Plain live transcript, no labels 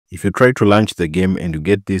if you try to launch the game and you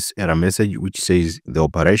get this error message which says the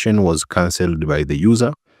operation was cancelled by the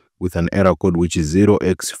user with an error code which is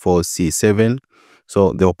 0x4c7.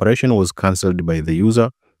 So the operation was cancelled by the user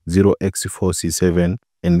 0x4c7,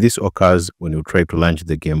 and this occurs when you try to launch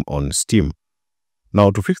the game on Steam. Now,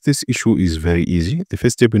 to fix this issue is very easy. The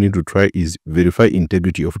first step you need to try is verify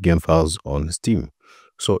integrity of game files on Steam.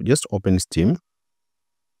 So just open Steam,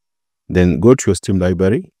 then go to your Steam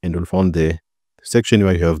library, and you'll find the section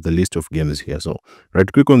where you have the list of games here. So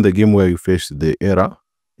right click on the game where you face the error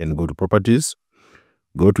and go to properties,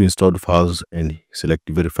 go to installed files and select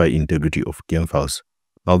verify integrity of game files.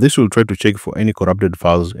 Now this will try to check for any corrupted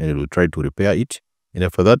files and it will try to repair it. And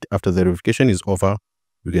after that, after the verification is over,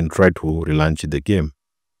 you can try to relaunch the game.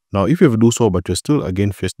 Now if you do so but you still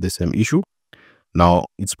again face the same issue, now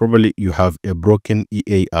it's probably you have a broken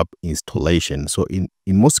EA app installation. So in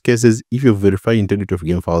most cases, if you verify integrity of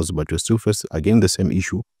game files but you still face again the same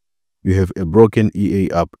issue, you have a broken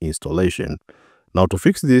EA app installation. Now to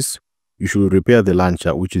fix this, you should repair the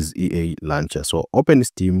launcher, which is EA launcher. So open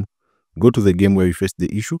Steam, go to the game where you face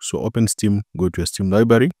the issue. So open Steam, go to your Steam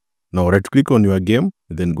library. Now right click on your game,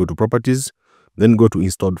 then go to properties, then go to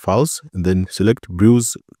installed files, and then select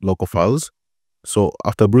browse local files. So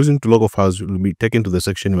after browsing to local files, you will be taken to the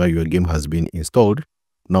section where your game has been installed.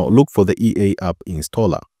 Now look for the EA app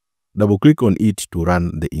installer. Double click on it to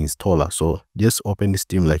run the installer. So just open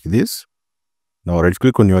Steam like this. Now right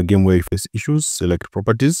click on your game where you face issues, select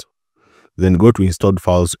properties, then go to installed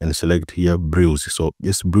files and select here browse. So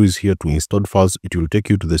just browse here to installed files. It will take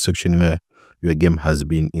you to the section where your game has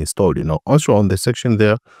been installed. Now also on the section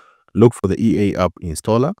there, look for the EA app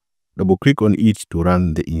installer. Double click on it to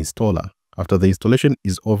run the installer. After the installation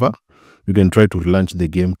is over, you can try to relaunch the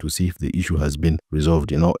game to see if the issue has been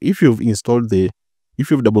resolved. If you've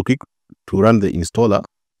double clicked to run the installer,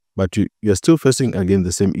 but you're still facing again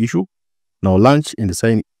the same issue, now launch and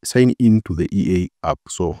sign in to the EA app.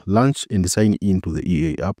 So launch and sign in to the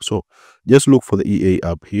EA app. So just look for the EA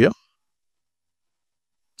app here.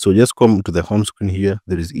 So just come to the home screen here.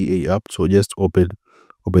 There is EA app. So just open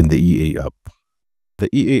the EA app. The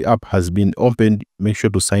EA app has been opened. Make sure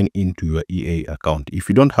to sign into your EA account. If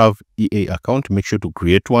you don't have EA account, make sure to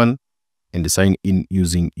create one and sign in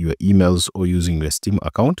using your emails or using your Steam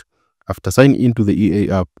account. After signing into the EA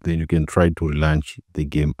app, then you can try to relaunch the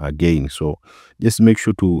game again. So just make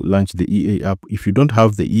sure to launch the EA app. If you don't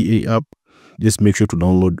have the EA app, just make sure to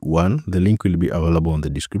download one. The link will be available in the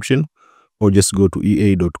description, or just go to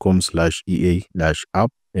ea.com/ea-app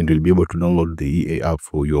and you'll be able to download the EA app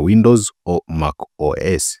for your Windows or Mac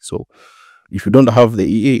OS. So if you don't have the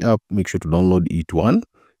EA app, make sure to download it one.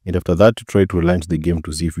 And after that, try to relaunch the game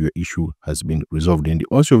to see if your issue has been resolved. And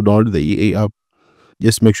once you've downloaded the EA app,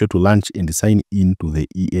 just make sure to launch and sign in to the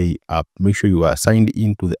EA app. Make sure you are signed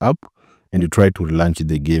into the app and you try to relaunch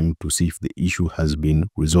the game to see if the issue has been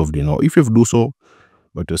resolved. If you do so,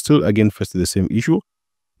 but you're still again facing the same issue,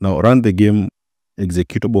 now run the game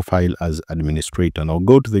executable file as administrator. Now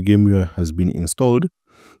go to the game where has been installed,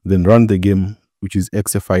 then run the game which is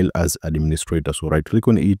exe file as administrator. So right click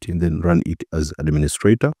on it and then run it as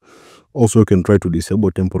administrator. Also, you can try to disable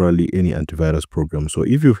temporarily any antivirus program. So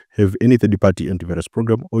if you have any third-party antivirus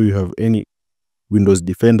program, or you have any Windows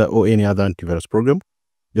Defender or any other antivirus program,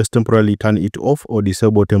 just temporarily turn it off or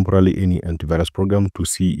disable temporarily any antivirus program to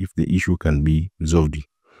see if the issue can be resolved.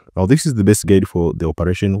 Now this is the best guide for the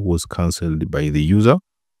operation was cancelled by the user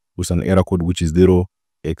with an error code which is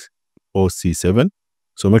 0x4c7.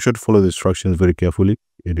 So make sure to follow the instructions very carefully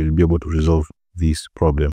and you'll be able to resolve this problem.